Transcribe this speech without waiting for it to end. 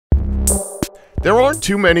There aren't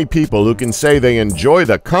too many people who can say they enjoy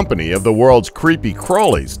the company of the world's creepy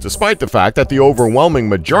crawlies, despite the fact that the overwhelming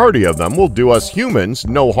majority of them will do us humans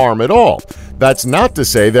no harm at all. That's not to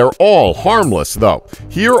say they're all harmless, though.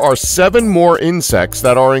 Here are 7 more insects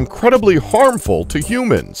that are incredibly harmful to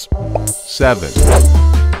humans. 7.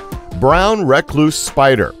 Brown recluse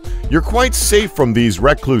spider. You're quite safe from these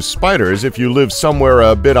recluse spiders if you live somewhere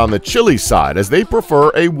a bit on the chilly side, as they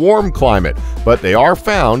prefer a warm climate, but they are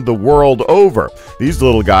found the world over. These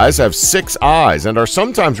little guys have 6 eyes and are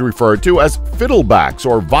sometimes referred to as fiddlebacks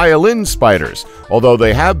or violin spiders, although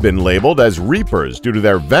they have been labeled as reapers due to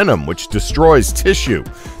their venom, which destroys tissue.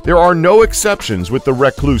 There are no exceptions with the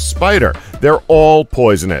recluse spider. They're all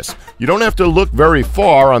poisonous. You don't have to look very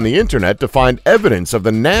far on the internet to find evidence of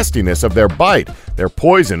the nastiness of their bite. Their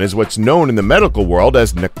poison is what's known in the medical world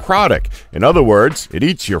as necrotic. In other words, it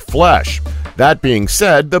eats your flesh. That being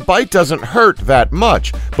said, the bite doesn't hurt that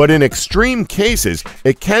much, but in extreme cases,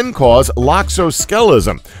 it can cause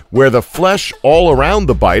loxoscelism, where the flesh all around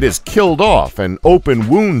the bite is killed off and open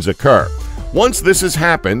wounds occur. Once this has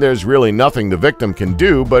happened, there's really nothing the victim can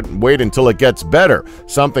do but wait until it gets better,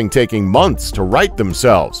 something taking months to right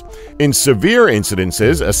themselves. In severe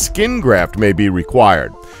incidences, a skin graft may be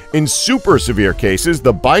required. In super severe cases,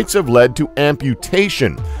 the bites have led to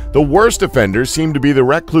amputation. The worst offenders seem to be the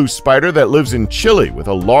recluse spider that lives in Chile, with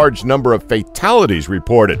a large number of fatalities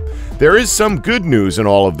reported. There is some good news in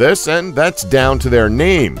all of this, and that's down to their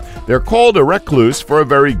name. They're called a recluse for a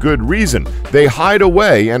very good reason. They hide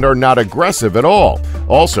away and are not aggressive at all.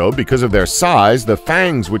 Also, because of their size, the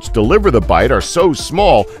fangs which deliver the bite are so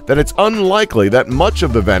small that it's unlikely that much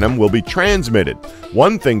of the venom will be transmitted.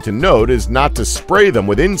 One thing to note is not to spray them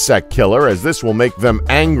with insect killer, as this will make them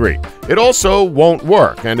angry. It also won't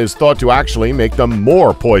work and is thought to actually make them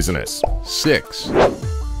more poisonous. 6.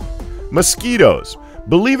 Mosquitoes.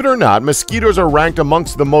 Believe it or not, mosquitoes are ranked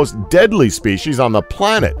amongst the most deadly species on the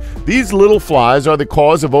planet. These little flies are the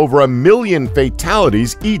cause of over 1 million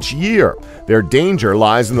fatalities each year. Their danger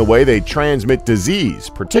lies in the way they transmit disease,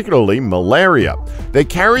 particularly malaria. They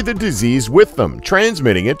carry the disease with them,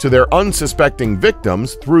 transmitting it to their unsuspecting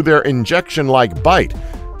victims through their injection-like bite.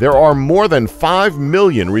 There are more than 5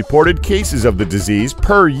 million reported cases of the disease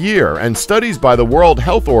per year, and studies by the World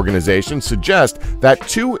Health Organization suggest that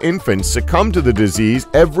 2 infants succumb to the disease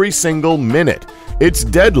every single minute. It's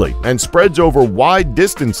deadly and spreads over wide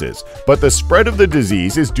distances, but the spread of the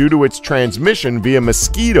disease is due to its transmission via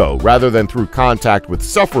mosquito rather than through contact with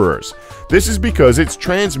sufferers. This is because it's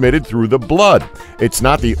transmitted through the blood. It's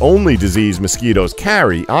not the only disease mosquitoes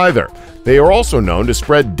carry either. They are also known to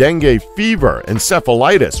spread dengue fever,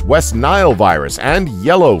 encephalitis, West Nile virus, and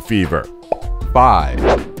yellow fever.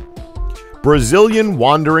 5. Brazilian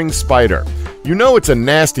wandering spider. You know it's a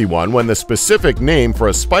nasty one when the specific name for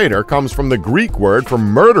a spider comes from the Greek word for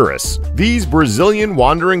murderous. These Brazilian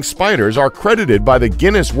wandering spiders are credited by the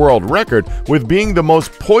Guinness World Record with being the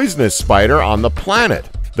most poisonous spider on the planet.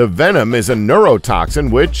 The venom is a neurotoxin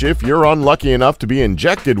which, if you're unlucky enough to be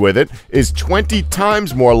injected with it, is 20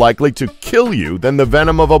 times more likely to kill you than the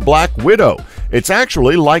venom of a black widow. It's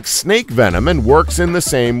actually like snake venom and works in the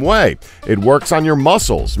same way. It works on your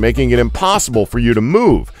muscles, making it impossible for you to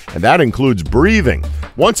move, and that includes breathing.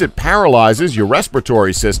 Once it paralyzes your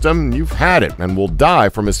respiratory system, you've had it and will die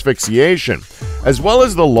from asphyxiation. As well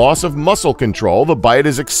as the loss of muscle control, the bite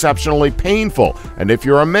is exceptionally painful, and if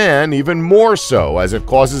you're a man, even more so, as it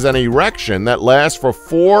causes an erection that lasts for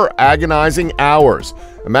 4 agonizing hours.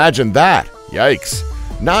 Imagine that. Yikes.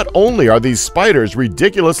 Not only are these spiders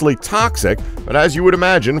ridiculously toxic, but as you would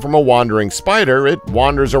imagine from a wandering spider, it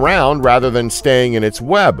wanders around rather than staying in its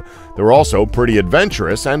web. They're also pretty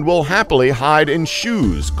adventurous and will happily hide in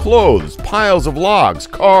shoes, clothes, piles of logs,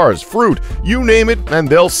 cars, fruit, you name it, and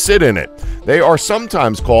they'll sit in it. They are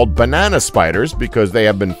sometimes called banana spiders because they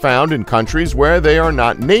have been found in countries where they are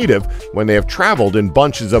not native when they have traveled in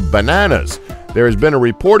bunches of bananas. There has been a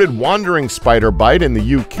reported wandering spider bite in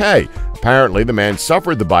the UK. Apparently, the man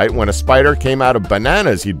suffered the bite when a spider came out of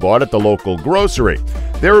bananas he'd bought at the local grocery.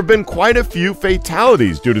 There have been quite a few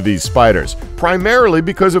fatalities due to these spiders, primarily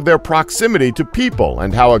because of their proximity to people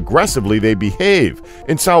and how aggressively they behave.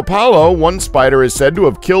 In Sao Paulo, one spider is said to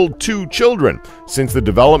have killed 2 children. Since the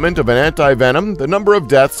development of an anti-venom, the number of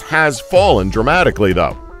deaths has fallen dramatically,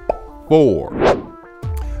 though. 4.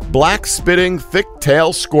 Black spitting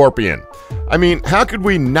thick-tail scorpion. I mean, how could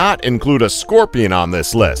we not include a scorpion on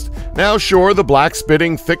this list? Now, sure, the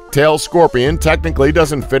black-spitting, thick-tailed scorpion technically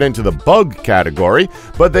doesn't fit into the bug category,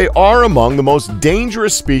 but they are among the most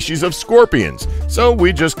dangerous species of scorpions, so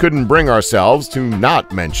we just couldn't bring ourselves to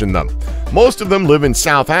not mention them. Most of them live in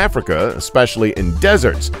South Africa, especially in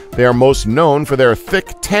deserts. They are most known for their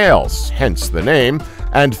thick tails, hence the name,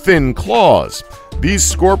 and thin claws. These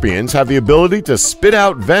scorpions have the ability to spit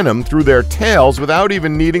out venom through their tails without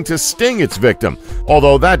even needing to sting its victim,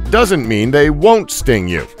 although that doesn't mean they won't sting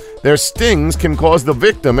you. Their stings can cause the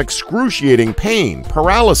victim excruciating pain,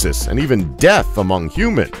 paralysis, and even death among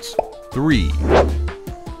humans. 3.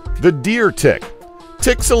 The deer tick.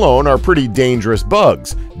 Ticks alone are pretty dangerous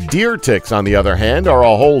bugs. Deer ticks, on the other hand, are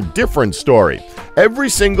a whole different story. Every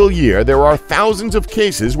single year, there are thousands of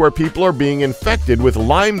cases where people are being infected with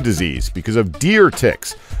Lyme disease because of deer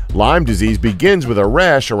ticks. Lyme disease begins with a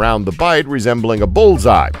rash around the bite resembling a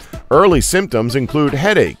bullseye. Early symptoms include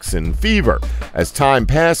headaches and fever. As time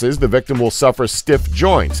passes, the victim will suffer stiff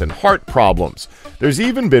joints and heart problems. There's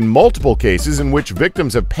even been multiple cases in which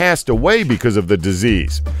victims have passed away because of the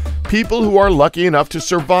disease. People who are lucky enough to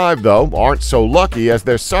survive, though, aren't so lucky, as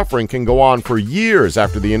their suffering can go on for years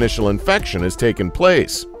after the initial infection has taken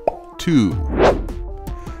place. 2.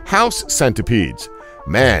 House centipedes.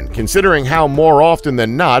 Man, considering how more often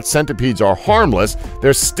than not centipedes are harmless,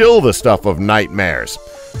 they're still the stuff of nightmares.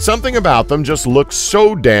 Something about them just looks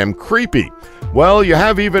so damn creepy. Well, you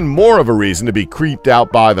have even more of a reason to be creeped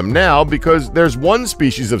out by them now, because there's one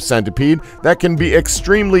species of centipede that can be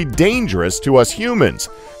extremely dangerous to us humans.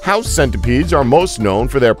 House centipedes are most known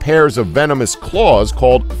for their pairs of venomous claws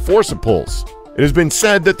called forcipulse. It has been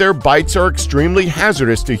said that their bites are extremely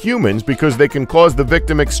hazardous to humans because they can cause the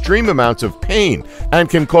victim extreme amounts of pain and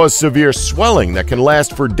can cause severe swelling that can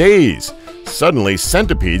last for days. Suddenly,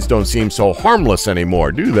 centipedes don't seem so harmless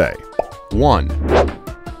anymore, do they? 1.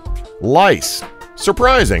 Lice.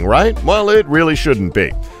 Surprising, right? Well, it really shouldn't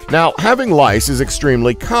be. Now, having lice is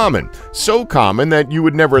extremely common, so common that you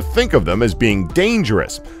would never think of them as being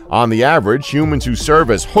dangerous. On the average, humans who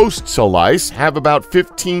serve as hosts to lice have about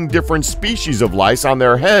 15 different species of lice on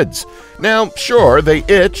their heads. Now, sure, they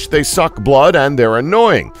itch, they suck blood, and they're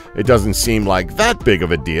annoying. It doesn't seem like that big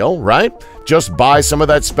of a deal, right? Just buy some of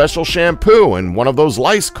that special shampoo and one of those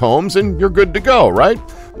lice combs and you're good to go, right?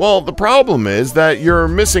 Well, the problem is that you're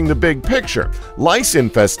missing the big picture. Lice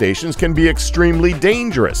infestations can be extremely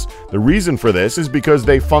dangerous. The reason for this is because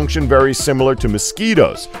they function very similar to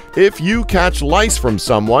mosquitoes. If you catch lice from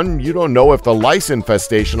someone, you don't know if the lice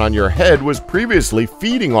infestation on your head was previously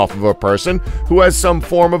feeding off of a person who has some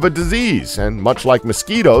form of a disease. And much like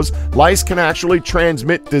mosquitoes, lice can actually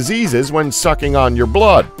transmit diseases when sucking on your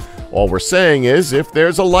blood. All we're saying is, if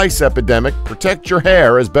there's a lice epidemic, protect your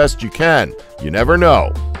hair as best you can. You never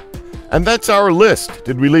know. And that's our list.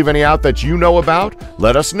 Did we leave any out that you know about?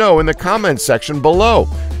 Let us know in the comments section below.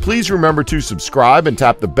 Please remember to subscribe and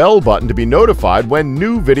tap the bell button to be notified when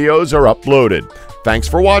new videos are uploaded. Thanks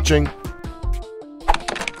for watching.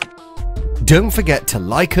 Don't forget to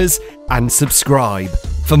like us and subscribe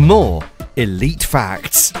for more Elite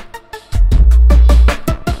Facts.